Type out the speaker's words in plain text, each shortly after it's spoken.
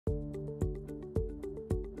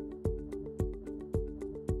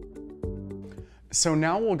So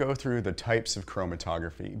now we'll go through the types of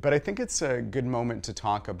chromatography, but I think it's a good moment to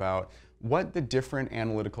talk about what the different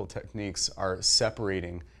analytical techniques are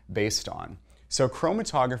separating based on. So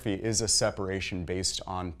chromatography is a separation based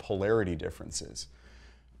on polarity differences,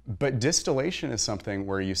 but distillation is something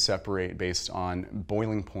where you separate based on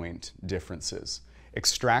boiling point differences.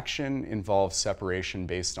 Extraction involves separation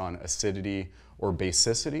based on acidity or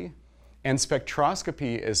basicity, and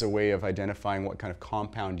spectroscopy is a way of identifying what kind of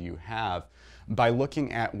compound you have by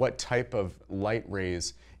looking at what type of light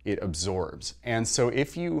rays it absorbs. And so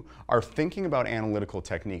if you are thinking about analytical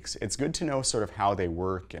techniques, it's good to know sort of how they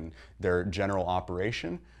work and their general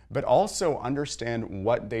operation, but also understand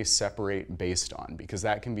what they separate based on, because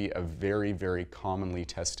that can be a very, very commonly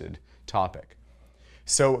tested topic.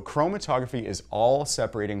 So chromatography is all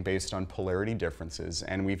separating based on polarity differences,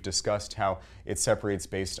 and we've discussed how it separates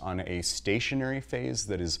based on a stationary phase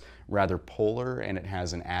that is rather polar and it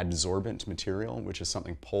has an adsorbent material, which is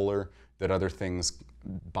something polar that other things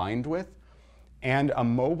bind with, and a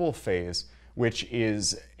mobile phase, which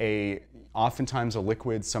is oftentimes a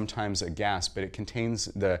liquid, sometimes a gas, but it contains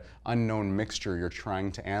the unknown mixture you're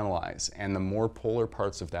trying to analyze. And the more polar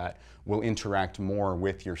parts of that will interact more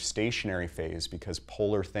with your stationary phase because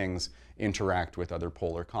polar things interact with other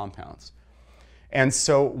polar compounds. And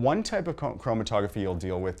so one type of chromatography you'll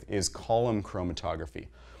deal with is column chromatography.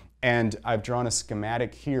 And I've drawn a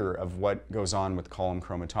schematic here of what goes on with column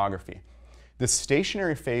chromatography. The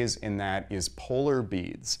stationary phase in that is polar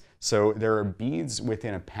beads. So there are beads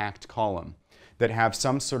within a packed column that have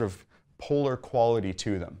some sort of polar quality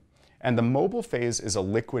to them. And the mobile phase is a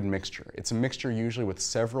liquid mixture. It's a mixture usually with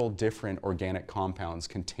several different organic compounds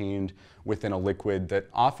contained within a liquid that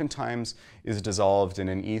oftentimes is dissolved in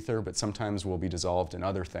an ether, but sometimes will be dissolved in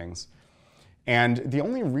other things. And the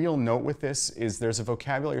only real note with this is there's a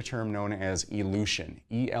vocabulary term known as elution,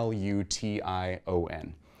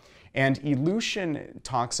 E-L-U-T-I-O-N. And elution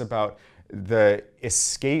talks about the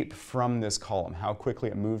escape from this column, how quickly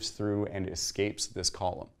it moves through and escapes this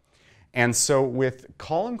column. And so with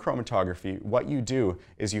column chromatography, what you do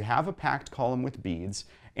is you have a packed column with beads,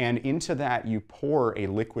 and into that you pour a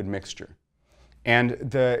liquid mixture. And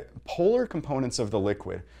the polar components of the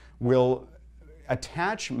liquid will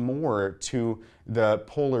attach more to the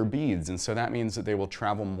polar beads, and so that means that they will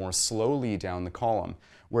travel more slowly down the column,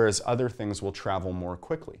 whereas other things will travel more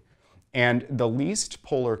quickly. And the least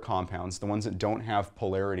polar compounds, the ones that don't have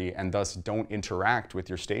polarity and thus don't interact with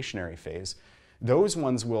your stationary phase, those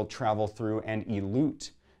ones will travel through and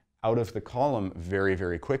elute out of the column very,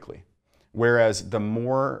 very quickly. Whereas the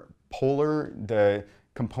more polar the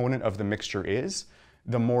component of the mixture is,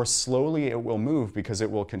 the more slowly it will move because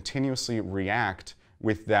it will continuously react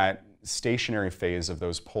with that stationary phase of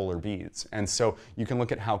those polar beads. And so you can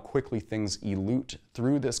look at how quickly things elute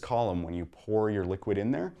through this column when you pour your liquid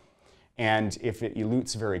in there. And if it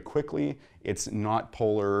elutes very quickly, it's not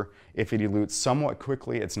polar. If it elutes somewhat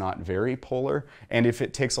quickly, it's not very polar. And if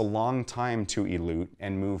it takes a long time to elute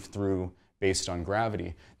and move through based on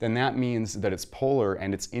gravity, then that means that it's polar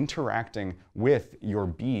and it's interacting with your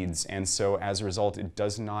beads. And so as a result, it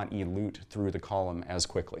does not elute through the column as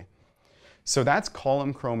quickly. So that's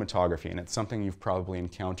column chromatography, and it's something you've probably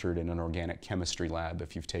encountered in an organic chemistry lab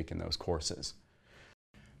if you've taken those courses.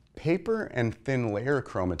 Paper and thin layer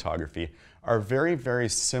chromatography are very, very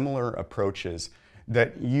similar approaches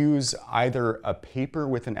that use either a paper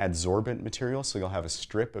with an adsorbent material, so you'll have a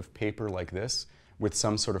strip of paper like this with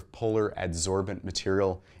some sort of polar adsorbent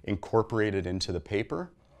material incorporated into the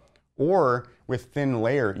paper, or with thin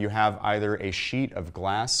layer you have either a sheet of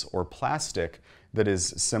glass or plastic that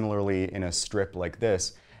is similarly in a strip like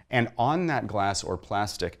this, and on that glass or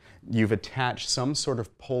plastic you've attached some sort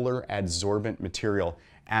of polar adsorbent material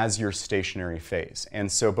as your stationary phase. And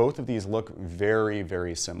so both of these look very,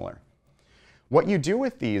 very similar. What you do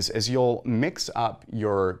with these is you'll mix up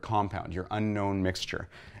your compound, your unknown mixture,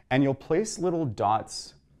 and you'll place little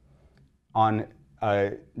dots on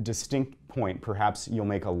a distinct point. Perhaps you'll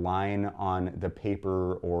make a line on the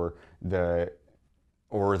paper or the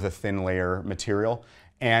thin layer material,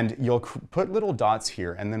 and you'll put little dots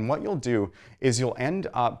here, and then what you'll do is you'll end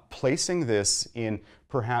up placing this in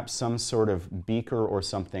perhaps some sort of beaker or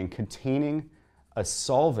something containing a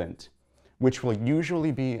solvent, which will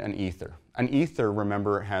usually be an ether. An ether,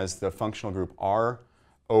 remember, has the functional group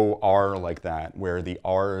ROR like that, where the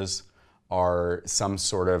R's are some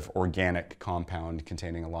sort of organic compound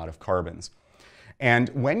containing a lot of carbons. And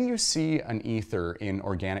when you see an ether in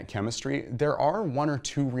organic chemistry, there are one or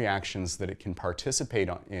two reactions that it can participate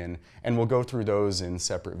in, and we'll go through those in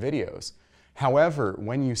separate videos. However,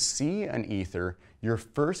 when you see an ether, your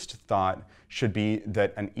first thought should be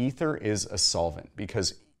that an ether is a solvent,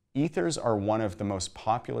 because ethers are one of the most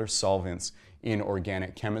popular solvents in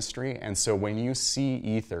organic chemistry. And so when you see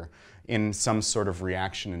ether in some sort of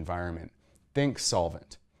reaction environment, think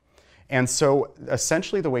solvent. And so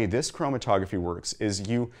essentially the way this chromatography works is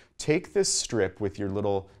you take this strip with your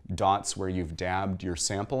little dots where you've dabbed your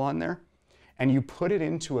sample on there, and you put it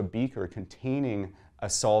into a beaker containing a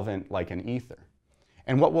solvent like an ether.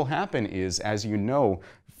 And what will happen is, as you know,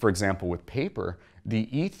 for example with paper, the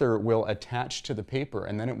ether will attach to the paper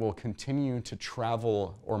and then it will continue to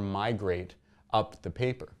travel or migrate up the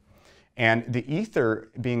paper. And the ether,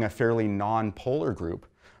 being a fairly non-polar group,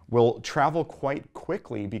 will travel quite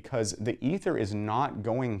quickly because the ether is not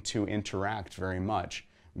going to interact very much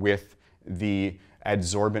with the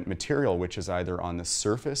adsorbent material, which is either on the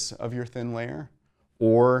surface of your thin layer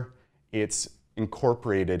or it's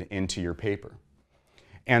incorporated into your paper.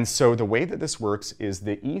 And so the way that this works is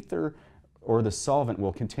the ether or the solvent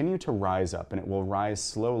will continue to rise up, and it will rise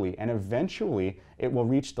slowly, and eventually it will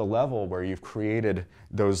reach the level where you've created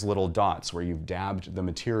those little dots, where you've dabbed the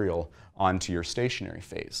material onto your stationary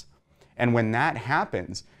phase. And when that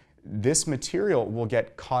happens, this material will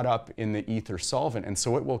get caught up in the ether solvent, and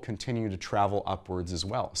so it will continue to travel upwards as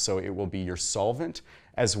well. So it will be your solvent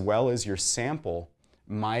as well as your sample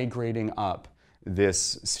migrating up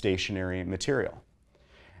this stationary material.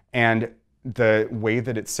 And the way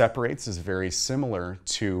that it separates is very similar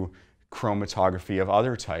to chromatography of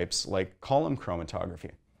other types, like column chromatography.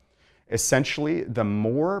 Essentially, the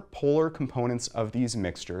more polar components of these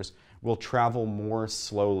mixtures will travel more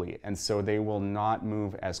slowly, and so they will not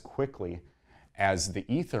move as quickly as the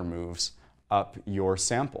ether moves up your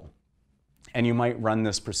sample. And you might run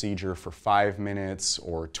this procedure for 5 minutes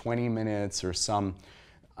or 20 minutes or some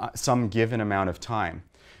given amount of time.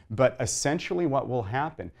 But essentially what will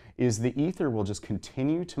happen is the ether will just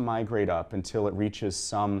continue to migrate up until it reaches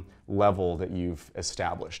some level that you've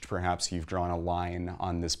established. Perhaps you've drawn a line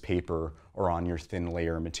on this paper or on your thin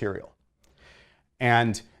layer material.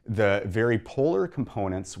 And the very polar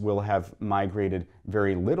components will have migrated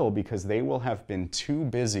very little because they will have been too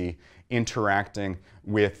busy interacting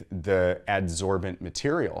with the adsorbent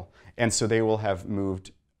material. And so they will have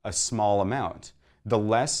moved a small amount. The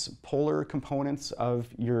less polar components of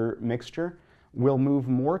your mixture will move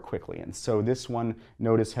more quickly. And so this one,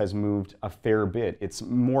 notice, has moved a fair bit. It's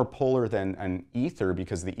more polar than an ether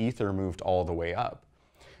because the ether moved all the way up.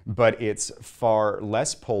 But it's far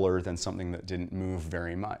less polar than something that didn't move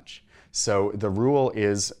very much. So the rule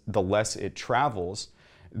is the less it travels,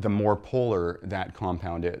 the more polar that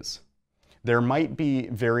compound is. There might be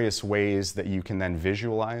various ways that you can then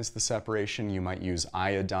visualize the separation. You might use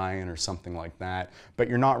iodine or something like that, but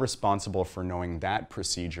you're not responsible for knowing that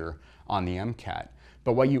procedure on the MCAT.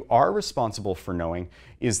 But what you are responsible for knowing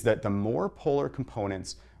is that the more polar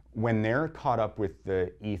components, when they're caught up with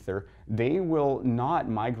the ether, they will not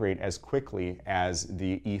migrate as quickly as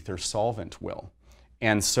the ether solvent will.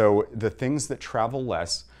 And so the things that travel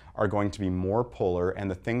less are going to be more polar,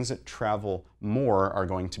 and the things that travel more are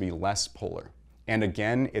going to be less polar. And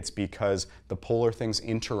again, it's because the polar things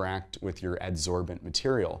interact with your adsorbent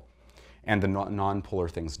material, and the non-polar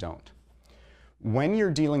things don't. When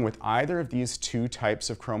you're dealing with either of these two types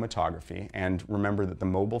of chromatography, and remember that the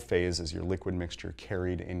mobile phase is your liquid mixture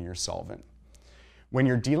carried in your solvent. When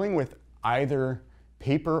you're dealing with either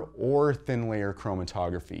paper or thin layer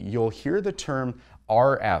chromatography, you'll hear the term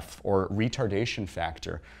RF, or retardation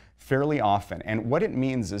factor, fairly often. And what it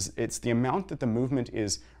means is it's the amount that the movement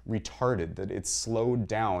is retarded, that it's slowed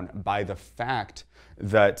down by the fact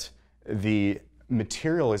that the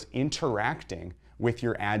material is interacting with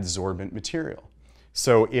your adsorbent material.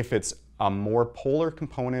 So if it's a more polar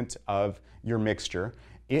component of your mixture,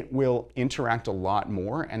 it will interact a lot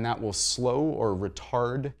more, and that will slow or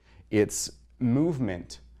retard its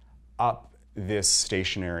movement up this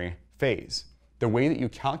stationary phase. The way that you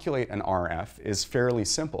calculate an RF is fairly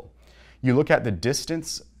simple. You look at the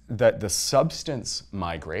distance that the substance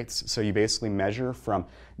migrates. So you basically measure from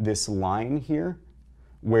this line here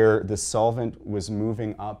where the solvent was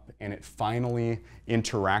moving up and it finally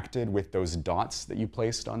interacted with those dots that you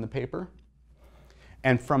placed on the paper.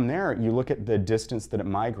 And from there, you look at the distance that it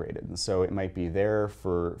migrated. And so it might be there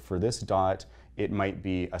for this dot. It might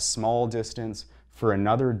be a small distance. For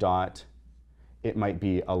another dot, it might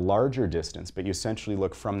be a larger distance, but you essentially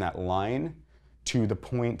look from that line to the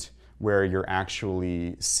point where you're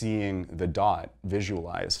actually seeing the dot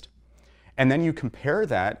visualized. And then you compare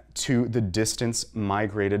that to the distance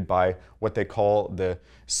migrated by what they call the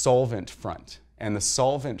solvent front. And the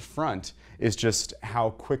solvent front is just how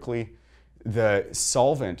quickly the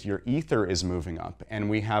solvent, your ether, is moving up, and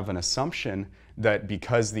we have an assumption that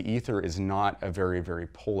because the ether is not a very, very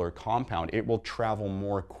polar compound, it will travel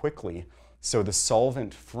more quickly. So the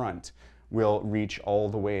solvent front will reach all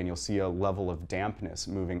the way, and you'll see a level of dampness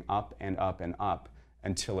moving up and up and up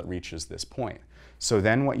until it reaches this point. So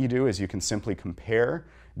then what you do is you can simply compare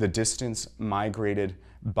the distance migrated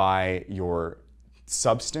by your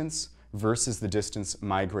substance versus the distance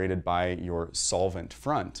migrated by your solvent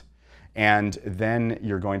front. And then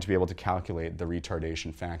you're going to be able to calculate the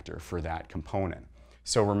retardation factor for that component.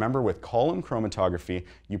 So remember, with column chromatography,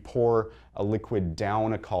 you pour a liquid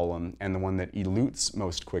down a column, and the one that elutes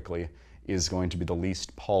most quickly is going to be the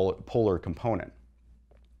least polar component.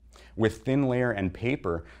 With thin layer and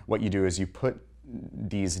paper, what you do is you put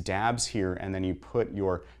these dabs here, and then you put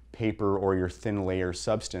your paper or your thin layer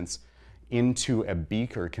substance into a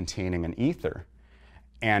beaker containing an ether.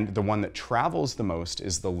 And the one that travels the most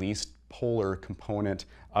is the least polar component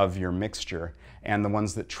of your mixture, and the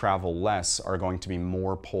ones that travel less are going to be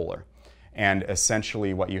more polar. And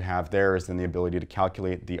essentially what you have there is then the ability to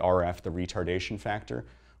calculate the RF, the retardation factor,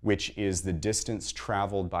 which is the distance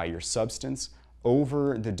traveled by your substance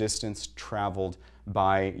over the distance traveled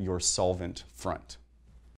by your solvent front.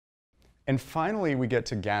 And finally, we get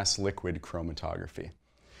to gas-liquid chromatography.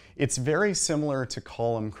 It's very similar to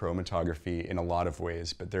column chromatography in a lot of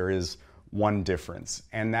ways, but there is one difference,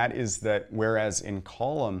 and that is that whereas in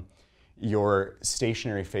column, your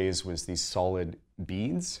stationary phase was these solid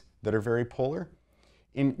beads that are very polar,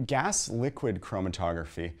 in gas-liquid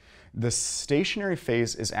chromatography, the stationary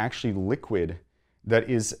phase is actually liquid that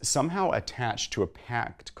is somehow attached to a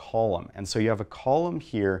packed column. And so you have a column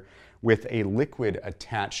here with a liquid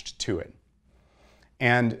attached to it.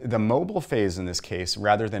 And the mobile phase in this case,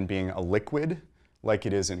 rather than being a liquid like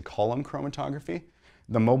it is in column chromatography,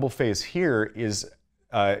 the mobile phase here is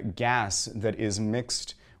a gas that is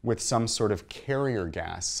mixed with some sort of carrier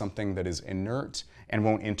gas, something that is inert and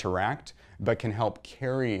won't interact, but can help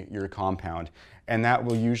carry your compound. And that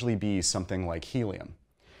will usually be something like helium.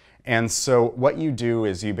 And so what you do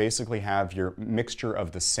is you basically have your mixture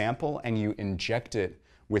of the sample and you inject it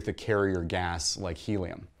with a carrier gas like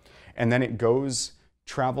helium. And then it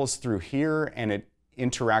travels through here, and it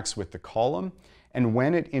interacts with the column. And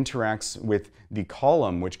when it interacts with the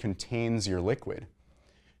column, which contains your liquid,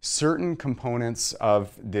 certain components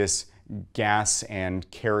of this gas and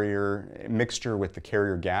carrier mixture with the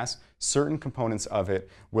carrier gas, certain components of it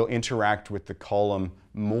will interact with the column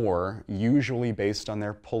more, usually based on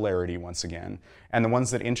their polarity once again. And the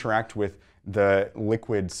ones that interact with the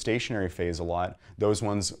liquid stationary phase a lot, those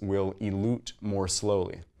ones will elute more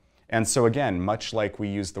slowly. And so again, much like we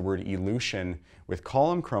use the word elution with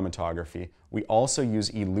column chromatography, we also use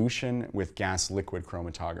elution with gas-liquid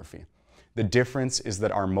chromatography. The difference is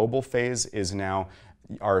that our mobile phase is now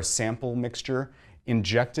our sample mixture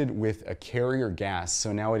injected with a carrier gas.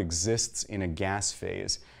 So now it exists in a gas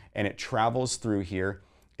phase, and it travels through here.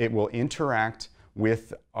 It will interact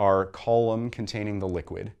with our column containing the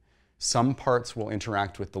liquid. Some parts will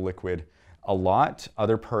interact with the liquid a lot,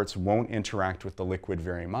 other parts won't interact with the liquid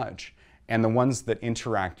very much. And the ones that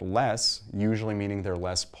interact less, usually meaning they're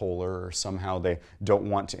less polar or somehow they don't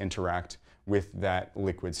want to interact with that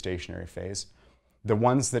liquid stationary phase, the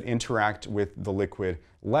ones that interact with the liquid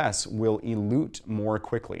less will elute more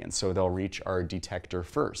quickly, and so they'll reach our detector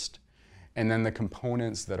first. And then the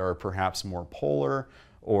components that are perhaps more polar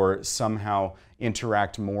or somehow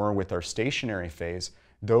interact more with our stationary phase,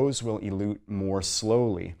 those will elute more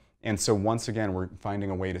slowly. And so once again, we're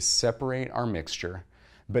finding a way to separate our mixture,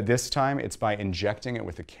 but this time it's by injecting it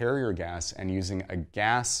with a carrier gas and using a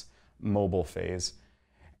gas mobile phase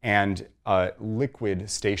and a liquid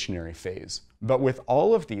stationary phase. But with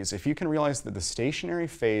all of these, if you can realize that the stationary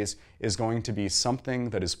phase is going to be something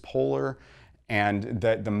that is polar and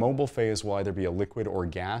that the mobile phase will either be a liquid or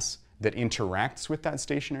gas that interacts with that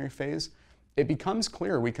stationary phase, it becomes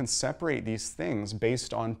clear we can separate these things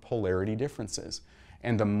based on polarity differences.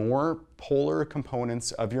 And the more polar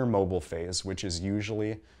components of your mobile phase, which is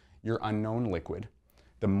usually your unknown liquid,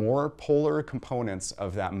 the more polar components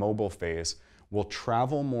of that mobile phase will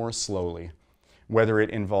travel more slowly, whether it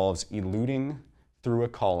involves eluting through a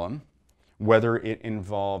column, whether it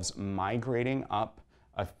involves migrating up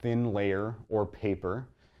a thin layer or paper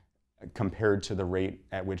compared to the rate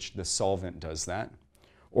at which the solvent does that,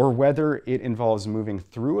 or whether it involves moving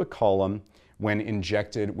through a column when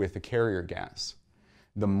injected with a carrier gas.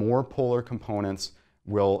 The more polar components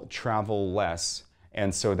will travel less,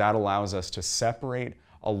 and so that allows us to separate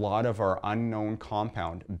a lot of our unknown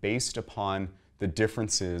compound based upon the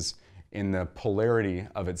differences in the polarity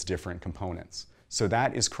of its different components. So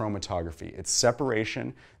that is chromatography. It's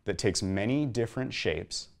separation that takes many different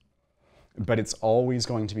shapes, but it's always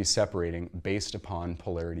going to be separating based upon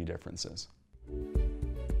polarity differences.